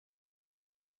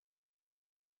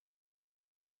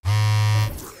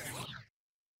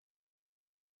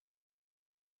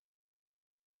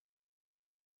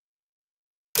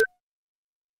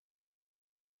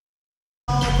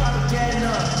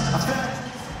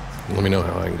Let me know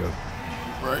how I can go.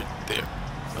 Right there.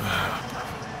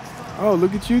 Oh,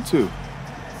 look at you two.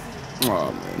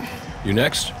 Oh, man. You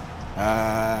next?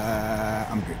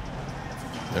 I'm good.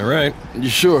 All right. You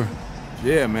sure?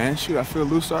 Yeah, man. Shoot, I feel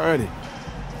loose already.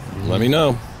 Let me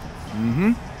know.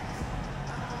 Mm-hmm.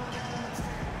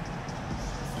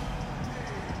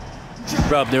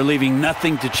 Rub, they're leaving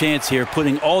nothing to chance here,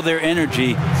 putting all their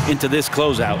energy into this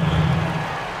closeout.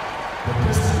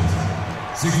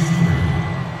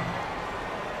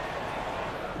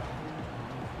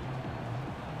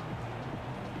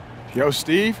 Yo,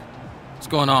 Steve? What's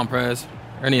going on, Prez?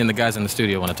 Ernie and the guys in the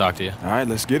studio want to talk to you. All right,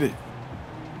 let's get it.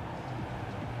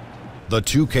 The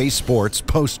 2K Sports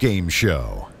postgame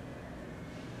show.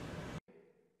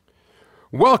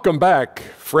 Welcome back,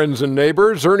 friends and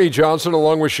neighbors. Ernie Johnson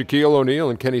along with Shaquille O'Neal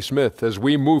and Kenny Smith as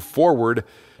we move forward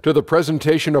to the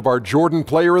presentation of our Jordan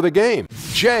Player of the Game,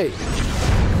 Jay.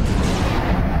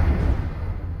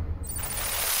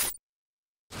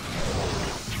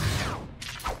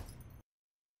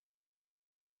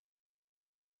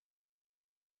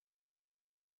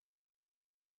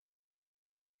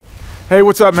 Hey,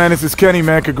 what's up, man? This is Kenny,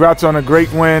 man. Congrats on a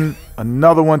great win.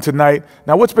 Another one tonight.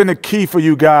 Now, what's been the key for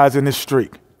you guys in this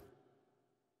streak?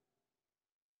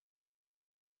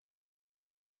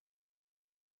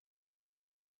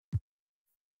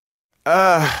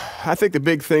 I think the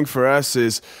big thing for us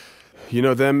is,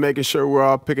 them making sure we're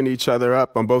all picking each other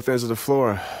up on both ends of the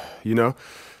floor. We're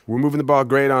moving the ball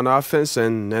great on offense,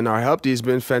 and our help D's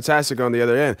been fantastic on the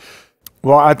other end.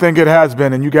 Well, I think it has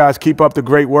been, and you guys keep up the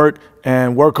great work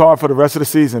and work hard for the rest of the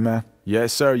season, man.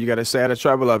 Yes, sir. You got to stay out of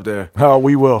trouble up there. Oh,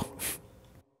 we will.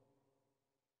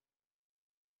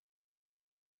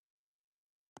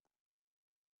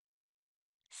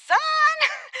 Son,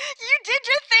 you did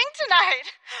your thing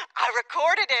tonight. I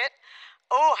recorded it.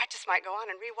 Oh, I just might go on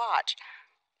and rewatch.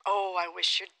 Oh, I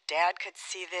wish your dad could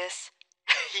see this.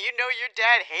 Your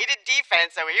dad hated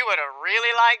defense, so he would have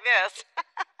really liked this.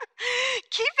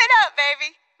 Keep it up,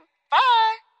 baby.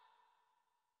 Bye.